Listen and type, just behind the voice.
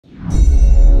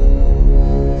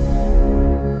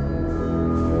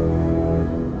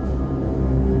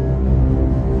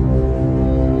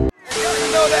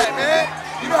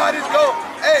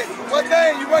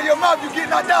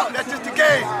knocked out. That's just the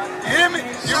game. You hear me?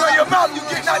 You run your mouth, you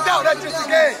get knocked out. That's just the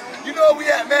game. You know where we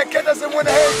at, man. Catch us and win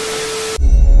the hay.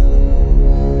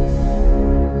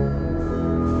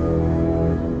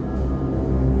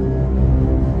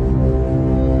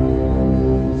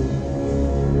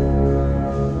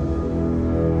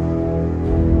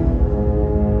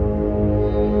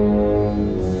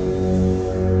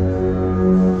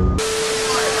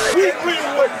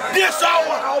 This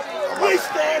our house, we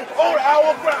stand on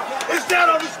our ground. Is that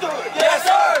understood? Yes,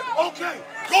 sir. Okay,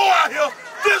 go out here,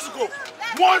 physical,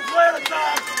 one play at a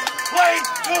time, play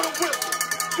for the whistle.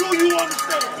 Do you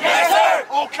understand? Yes, sir.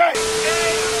 Okay.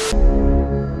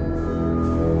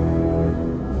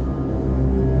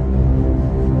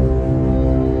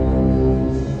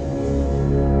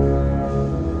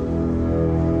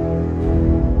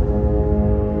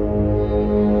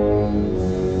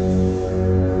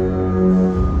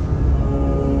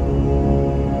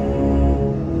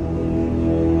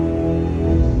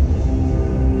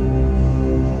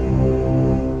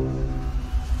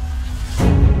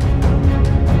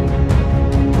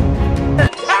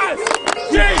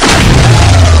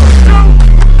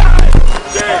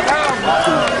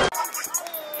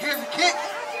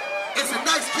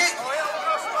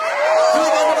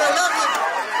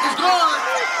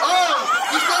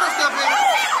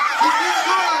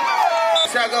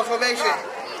 Shotgun formation.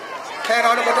 Hand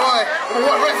on number 9.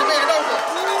 Number 1 raise the man over.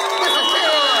 This is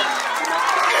down.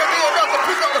 Give me enough to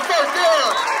pick up the first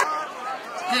down.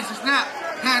 Here's the snap.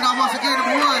 Hand on once again,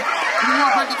 number 1.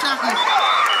 Number 1 break the tackle.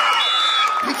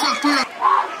 Picks up field.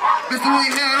 Mr.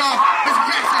 Williams hand off. Mr.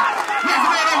 Jackson. Raise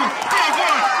the man over. Field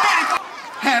going.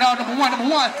 Hand on number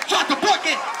 1. Drop the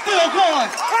bucket. Field going.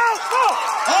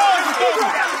 Oh, it's a fumble.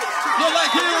 Look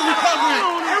like he'll recover it.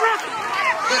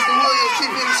 Mr. Williams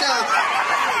keeping himself.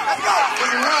 Let's go.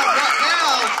 Number 1 back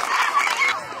down.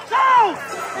 Go!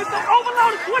 If they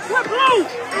overload it, switch with blue.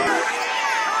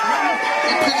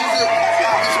 He pitches it.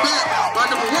 He's back by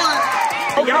number 1.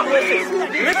 Oh, y'all listen.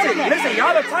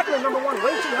 Y'all are tackling number 1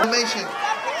 way too high. Formation.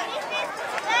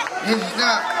 Here's the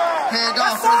snap. Hand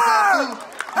off. First down 2.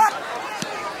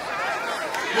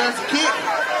 There's the kick.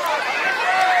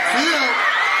 Field.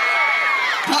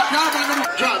 Top down by number.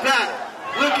 Drop back.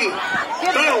 Looking.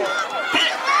 Throw.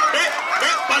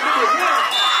 Back by number 1.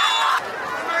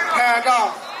 Hand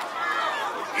off.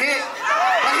 Hit.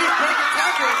 But he's breaking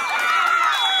tackles.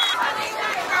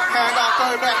 Hand off.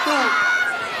 Throw it back through.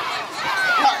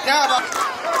 Drop down by.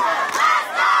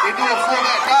 They do a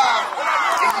fullback dive.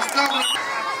 If he's stumbling.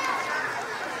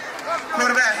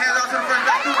 Quarterback. Hands off to the first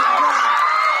back through the corner.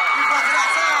 He busts it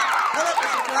outside. Hold up,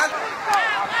 Mr. Clark.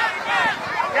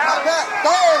 Drop back.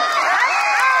 Go.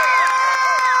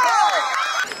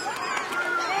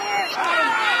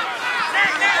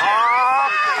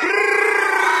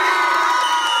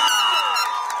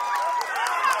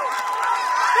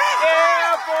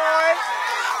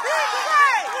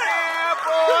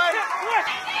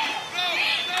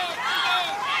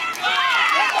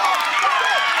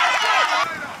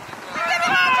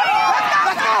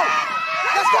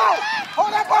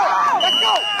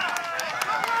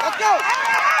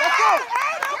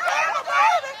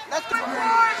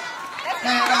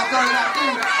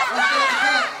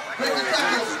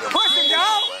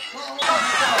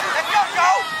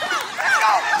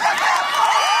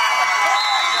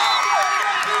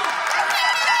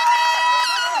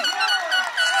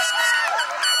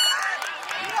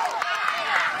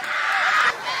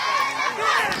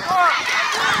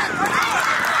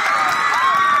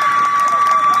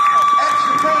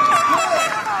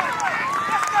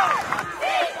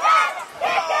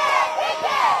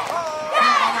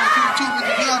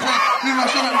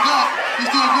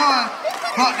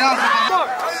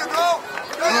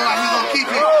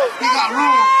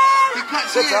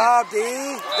 Good job, D.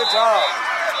 Good job.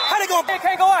 How they going? He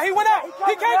can't go out. He went out.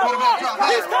 He can't go out.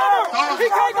 He's covered. He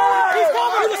can't go out. He's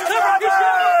covered. He was covered.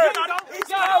 He's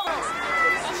covered.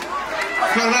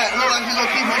 Look like he's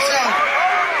gonna keep himself.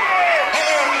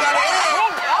 We got it.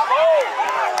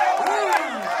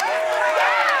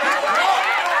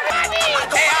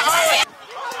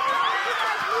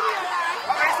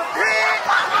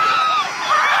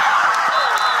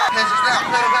 Catches down,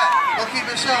 play it back. Go keep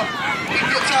himself. He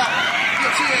gets out.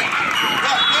 Gets in.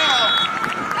 Right now.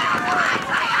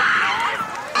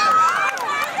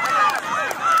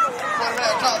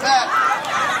 Quarterback, drop back.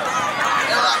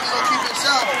 Look like he's gonna keep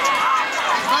himself.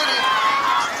 He's running.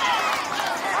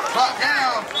 Drop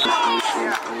down.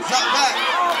 Drop back.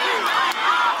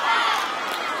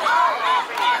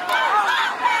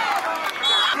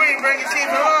 Green, bring his team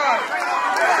along.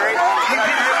 Keep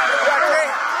it.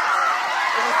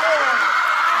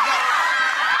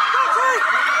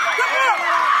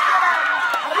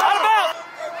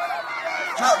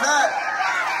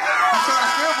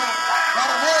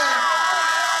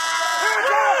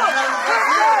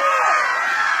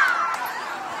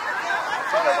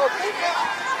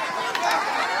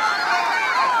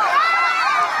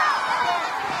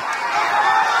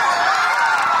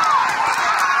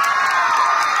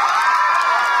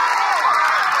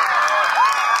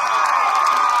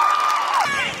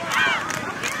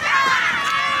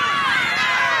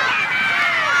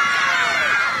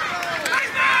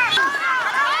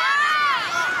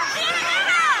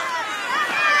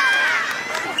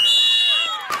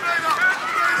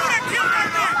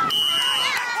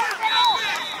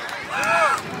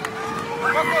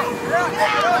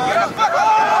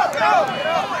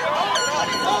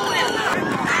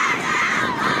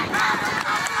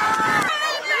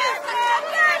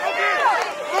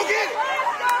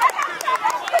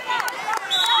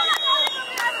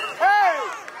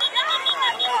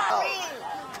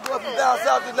 from down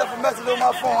south just left a message on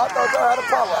my phone. I thought y'all had a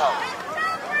power out.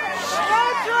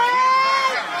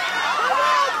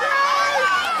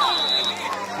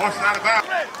 What's that about?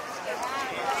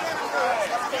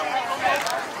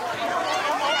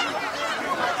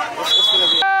 It's gonna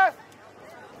be.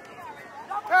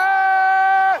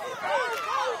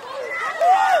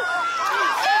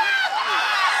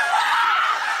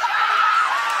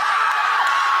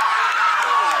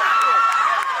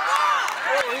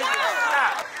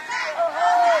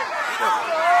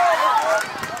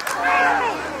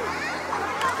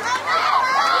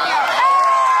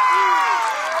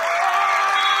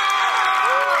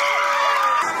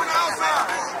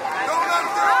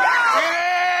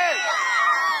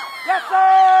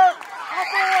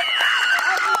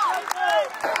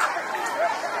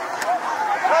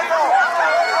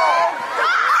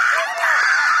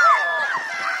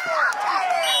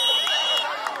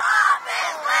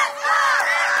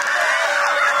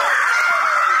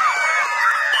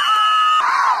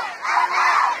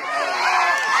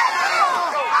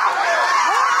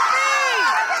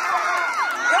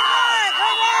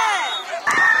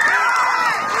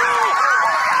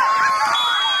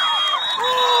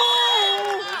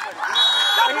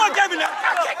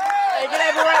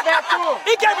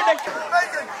 He gave it that.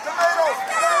 Bacon, tomatoes.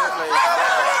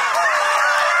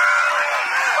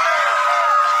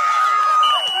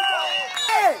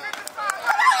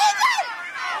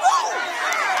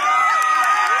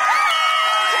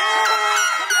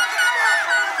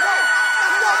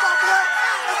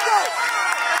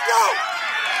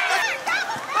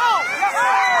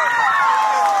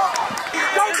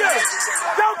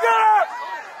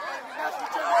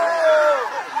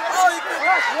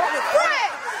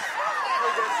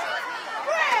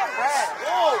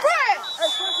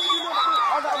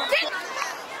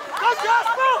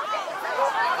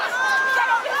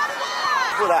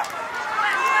 Pull out.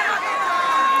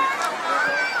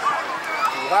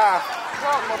 Wow.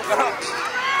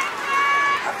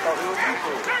 I thought it was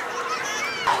people.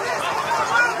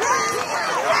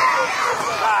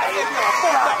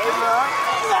 Right,